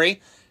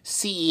temporary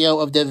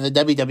CEO of the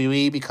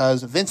WWE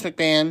because Vince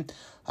McMahon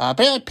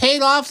apparently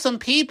paid off some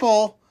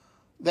people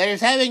that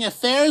he's having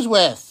affairs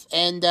with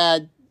and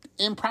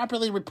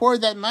improperly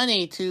reported that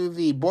money to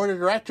the board of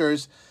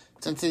directors.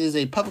 Since it is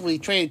a publicly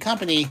traded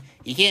company,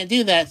 you can't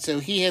do that, so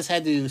he has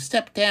had to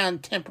step down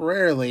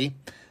temporarily,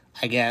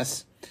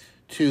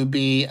 to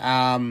be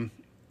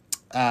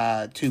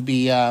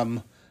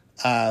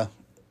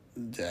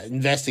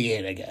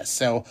investigated,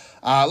 So,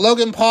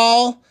 Logan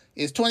Paul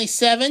is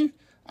 27.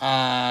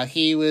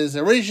 He was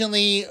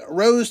originally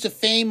rose to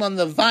fame on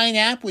the Vine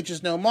app, which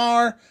is no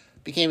more,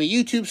 became a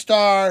YouTube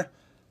star,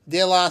 did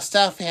a lot of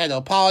stuff. He had to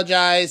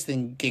apologize,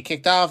 then get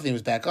kicked off, then he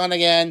was back on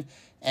again.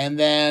 And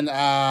then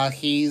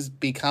he's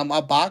become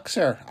a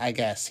boxer,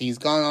 He's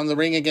gone on the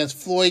ring against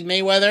Floyd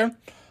Mayweather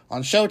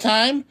on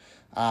Showtime.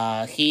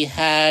 He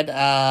had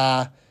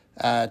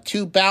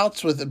 2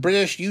 bouts with the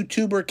British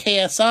YouTuber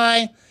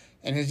KSI.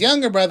 And his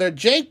younger brother,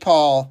 Jake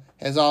Paul,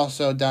 has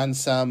also done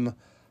some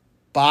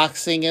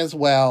boxing as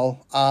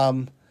well.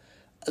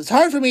 It's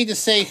hard for me to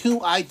say who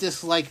I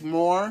dislike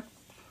more.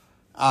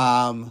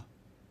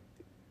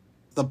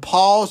 The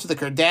Pauls or the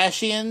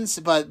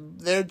Kardashians, but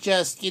they're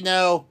just,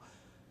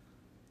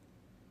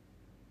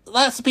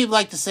 lots of people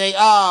like to say,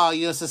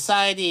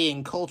 society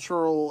and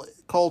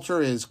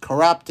culture is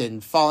corrupt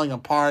and falling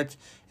apart.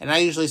 And I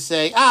usually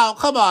say,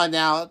 come on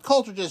now,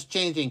 culture just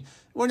changing.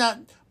 We're not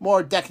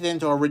more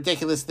decadent or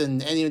ridiculous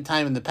than any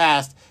time in the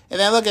past. And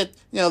then I look at,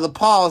 the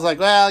Pauls like,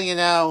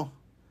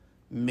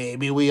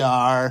 maybe we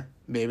are.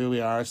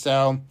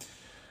 So,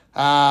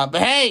 but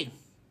hey,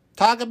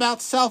 talk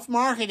about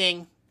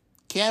self-marketing.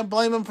 Can't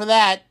blame them for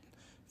that.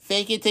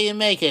 Fake it till you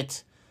make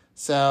it.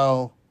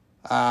 So,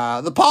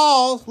 Logan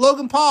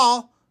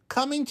Paul,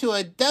 coming to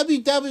a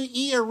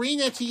WWE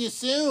arena to you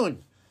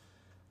soon.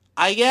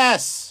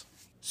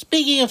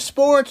 Speaking of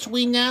sports,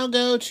 we now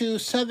go to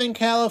Southern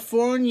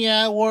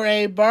California, where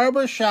a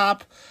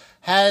barbershop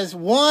has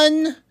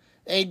won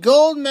a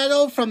gold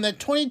medal from the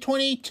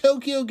 2020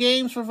 Tokyo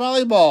Games for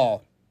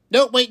volleyball.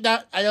 No, wait,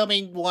 I don't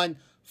mean won.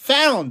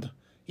 Found.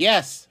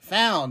 Yes,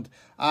 found.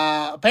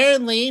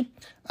 Apparently,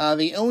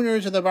 the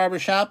owners of the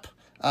barbershop,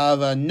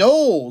 of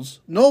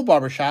Knoll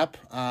Barbershop,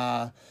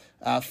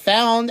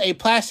 found a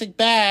plastic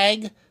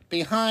bag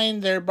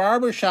behind their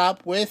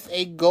barbershop with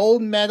a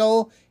gold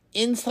medal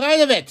inside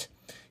of it.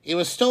 It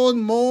was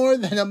stolen more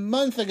than a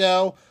month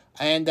ago,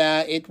 and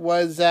it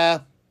was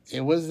there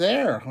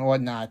or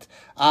whatnot.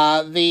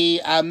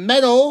 The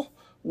medal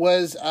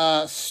was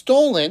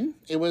stolen.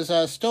 It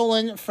was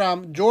stolen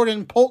from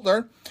Jordan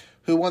Poulter,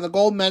 who won the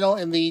gold medal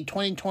in the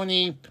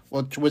 2020,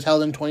 which was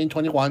held in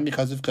 2021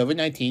 because of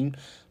COVID-19,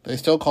 but they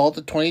still call it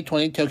the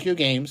 2020 Tokyo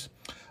Games.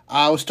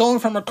 It was stolen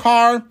from her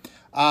car.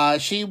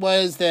 She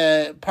was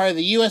the part of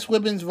the U.S.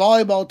 women's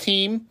volleyball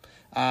team.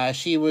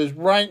 She was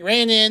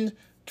ran in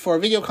for a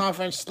video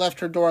conference, left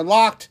her door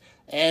locked,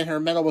 and her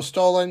medal was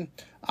stolen.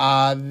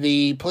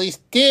 The police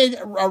did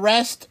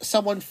arrest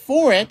someone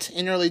for it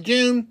in early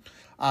June,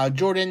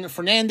 Jordan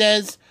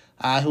Fernandez,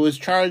 who was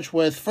charged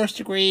with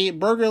first-degree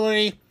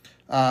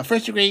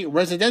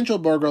residential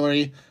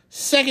burglary,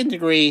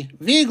 second-degree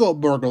vehicle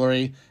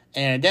burglary,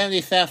 and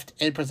identity theft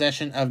and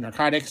possession of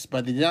narcotics,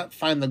 but they did not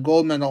find the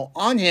gold medal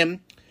on him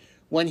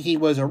when he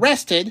was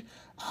arrested,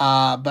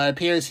 but it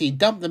appears he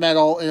dumped the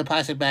medal in a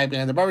plastic bag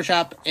behind the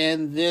barbershop,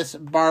 and this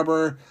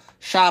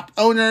barbershop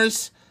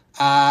owners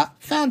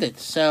found it.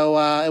 So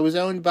it was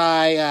owned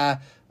by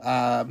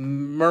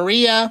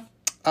Maria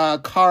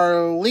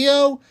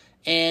Carleo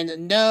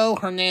and No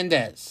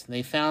Hernandez.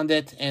 They found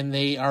it, and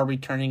they are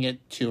returning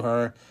it to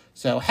her.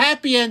 So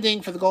happy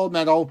ending for the gold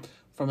medal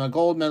from a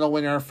gold medal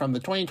winner from the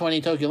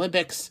 2020 Tokyo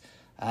Olympics.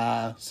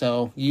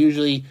 So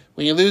usually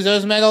when you lose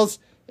those medals,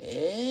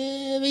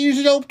 they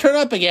usually don't turn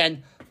up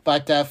again.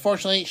 But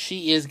fortunately,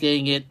 she is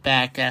getting it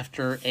back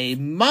after a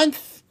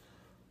month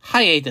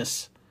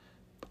hiatus.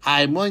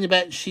 I'm willing to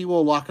bet she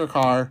will lock her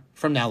car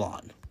from now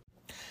on.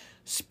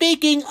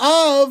 Speaking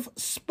of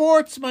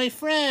sports, my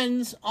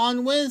friends,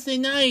 on Wednesday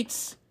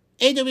nights,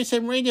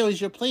 AWSM Radio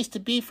is your place to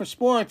be for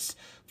sports.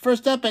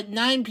 First up at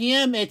 9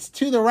 p.m., it's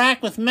To the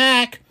Rack with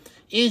Mac.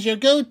 It is your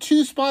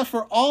go-to spot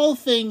for all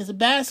things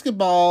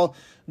basketball.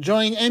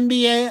 Join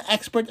NBA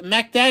expert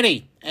Mac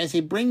Daddy as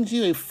he brings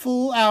you a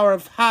full hour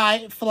of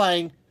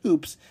high-flying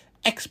hoops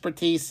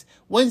expertise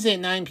Wednesday at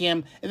 9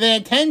 p.m. And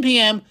then at 10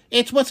 p.m.,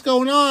 it's What's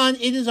Going On.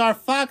 It is our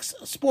Fox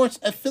Sports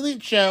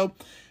affiliate show,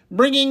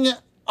 bringing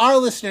our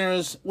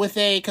listeners with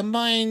a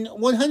combined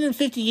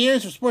 150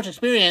 years of sports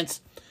experience,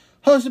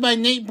 hosted by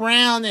Nate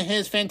Brown and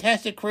his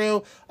fantastic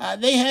crew.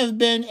 They have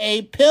been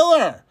a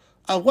pillar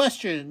of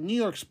Western New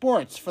York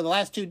sports for the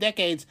last 2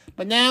 decades,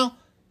 but now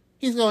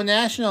he's going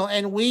national,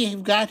 and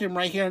we've got him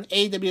right here on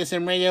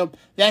AWSM Radio.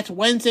 That's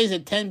Wednesdays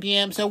at 10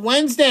 p.m. So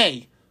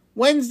Wednesday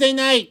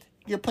night,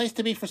 your place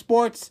to be for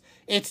sports.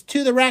 It's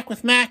To the Rack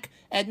with Mac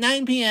at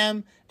 9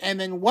 p.m., and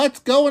then What's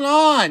Going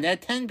On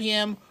at 10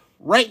 p.m.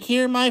 right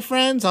here, my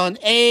friends, on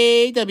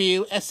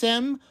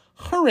AWSM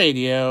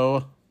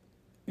Radio.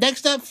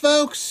 Next up,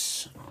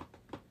 folks,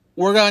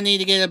 we're going to need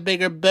to get a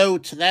bigger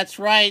boat. That's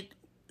right.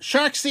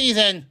 Shark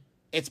season.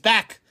 It's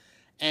back.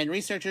 And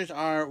researchers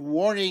are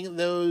warning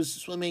those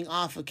swimming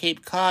off of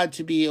Cape Cod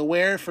to be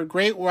aware for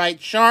great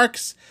white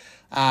sharks.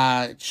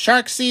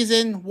 Shark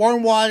season,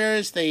 warm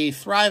waters. They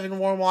thrive in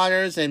warm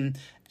waters. And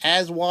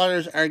as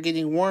waters are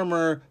getting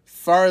warmer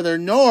farther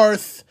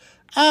north,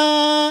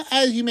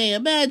 as you may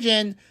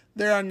imagine,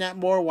 there are not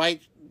more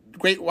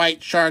great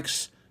white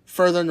sharks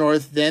further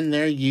north than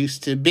there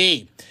used to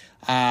be.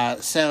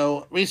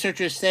 So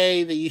researchers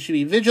say that you should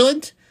be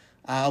vigilant.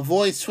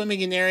 Avoid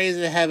swimming in areas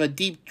that have a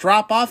deep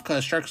drop-off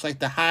because sharks like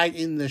to hide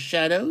in the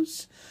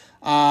shadows.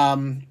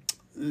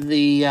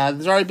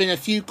 There's already been a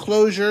few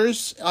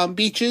closures on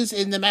beaches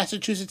in the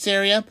Massachusetts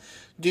area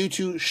due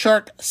to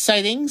shark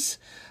sightings.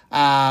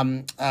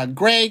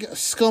 Greg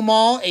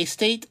Scomal, a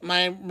state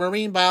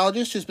marine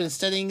biologist who's been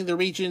studying the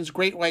region's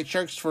great white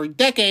sharks for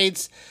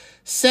decades,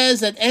 says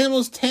that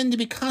animals tend to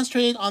be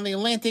concentrated on the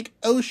Atlantic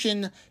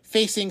Ocean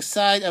facing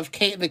side of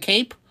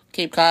Cape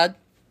Cod,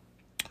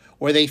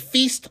 where they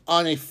feast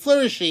on a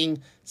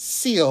flourishing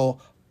seal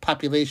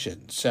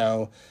population.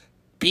 So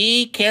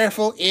be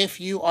careful if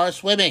you are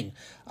swimming.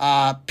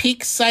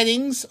 Peak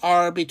sightings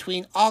are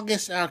between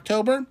August and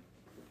October,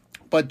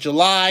 but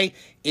July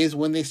is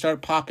when they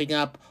start popping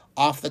up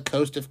off the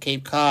coast of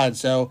Cape Cod.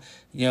 So,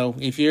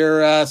 if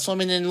you're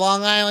swimming in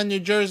Long Island, New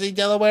Jersey,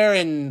 Delaware,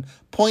 and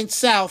points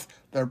south,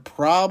 they're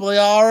probably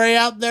already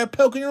out there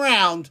poking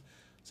around.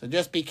 So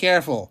just be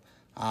careful.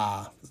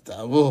 Oh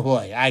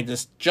boy,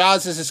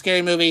 Jaws is a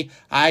scary movie.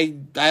 I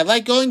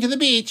like going to the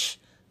beach.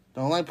 I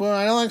don't like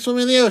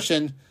swimming in the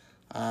ocean.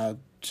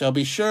 So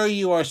be sure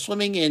you are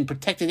swimming in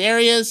protected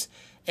areas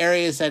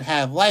that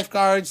have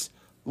lifeguards,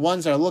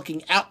 ones that are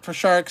looking out for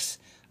sharks.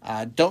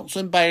 Don't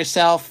swim by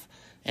yourself.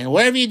 And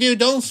whatever you do,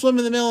 don't swim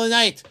in the middle of the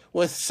night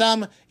with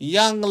some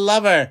young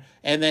lover.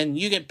 And then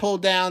you get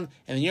pulled down,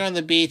 and then you're on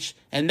the beach,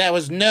 and that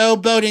was no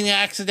boating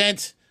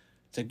accident.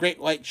 It's a great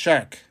white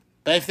shark.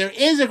 But if there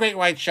is a great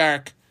white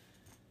shark,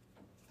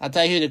 I'll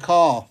tell you who to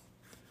call.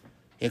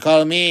 You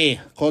call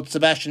me, Colt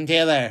Sebastian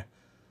Taylor.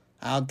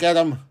 I'll get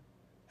him.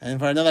 And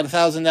for another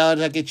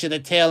 $1,000, I'll get you the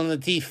tail and the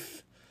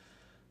teeth.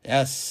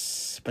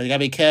 Yes, but you gotta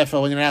be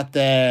careful when you're out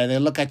there. They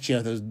look at you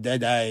with those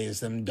dead eyes,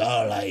 them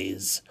doll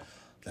eyes.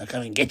 They'll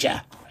come and get you.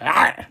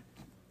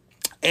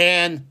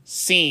 And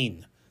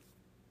scene.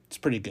 It's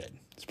pretty good.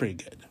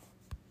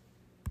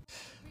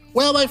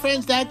 Well, my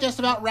friends, that just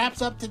about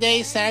wraps up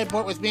today's Saturday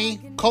Report with me,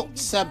 Colt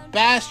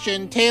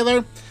Sebastian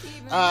Taylor.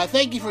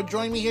 Thank you for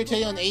joining me here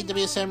today on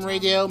AWSM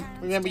Radio.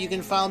 Remember, you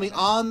can follow me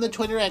on the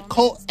Twitter at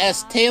Colt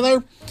S.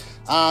 Taylor.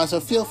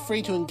 So feel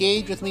free to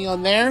engage with me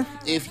on there.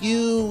 If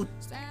you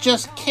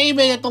just came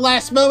in at the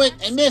last moment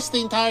and missed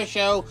the entire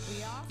show,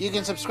 you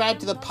can subscribe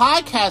to the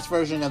podcast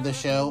version of the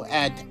show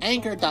at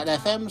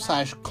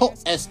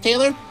anchor.fm/Colt S.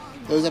 Taylor.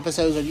 Those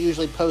episodes are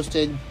usually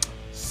posted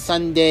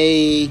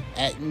Sunday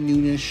at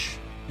noonish,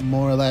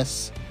 more or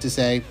less, to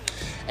say.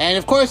 And,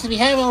 of course, if you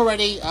haven't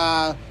already,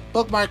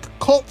 bookmark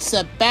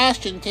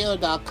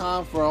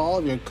ColtSebastianTaylor.com for all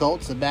of your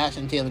Colt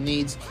Sebastian Taylor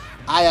needs.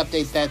 I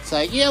update that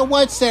site,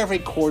 once every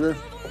quarter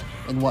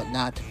and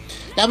whatnot.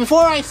 Now,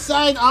 before I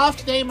sign off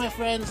today, my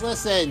friends,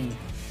 listen.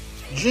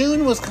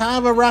 June was kind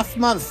of a rough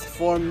month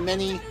for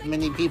many,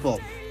 many people.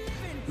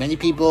 Many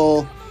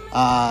people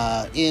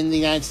in the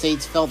United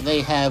States felt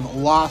they have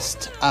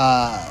lost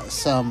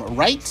some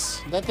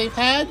rights that they've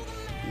had.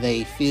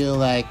 They feel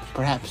like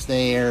perhaps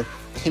their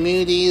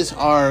communities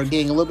are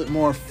getting a little bit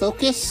more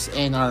focus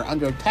and are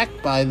under attack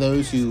by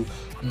those who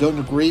don't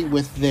agree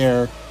with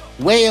their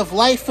way of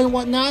life and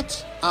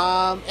whatnot.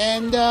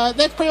 And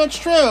that's pretty much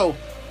true.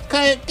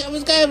 It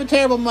was kind of a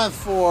terrible month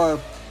for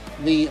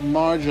the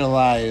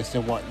marginalized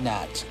and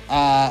whatnot.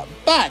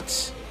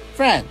 But,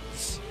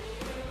 friends,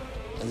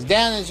 as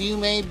down as you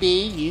may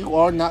be, you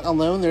are not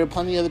alone. There are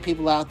plenty of other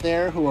people out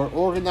there who are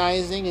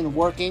organizing and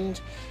working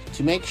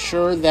to make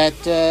sure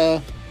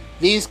that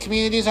these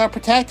communities are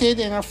protected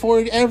and are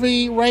afforded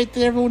every right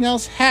that everyone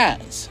else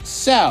has.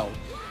 So,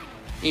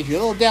 if you're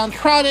a little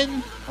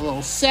downtrodden, a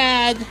little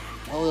sad,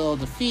 a little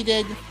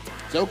defeated,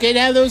 it's okay to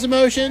have those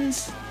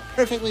emotions.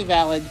 Perfectly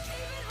valid.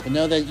 But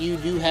know that you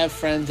do have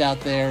friends out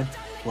there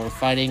who are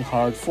fighting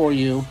hard for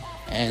you.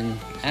 And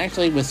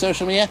actually, with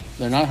social media,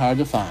 they're not hard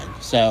to find.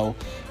 So,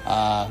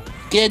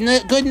 get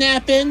a good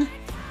nap in,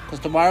 because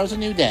tomorrow's a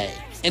new day.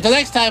 Until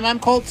next time, I'm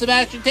Colt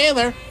Sebastian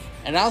Taylor,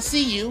 and I'll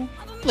see you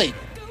later.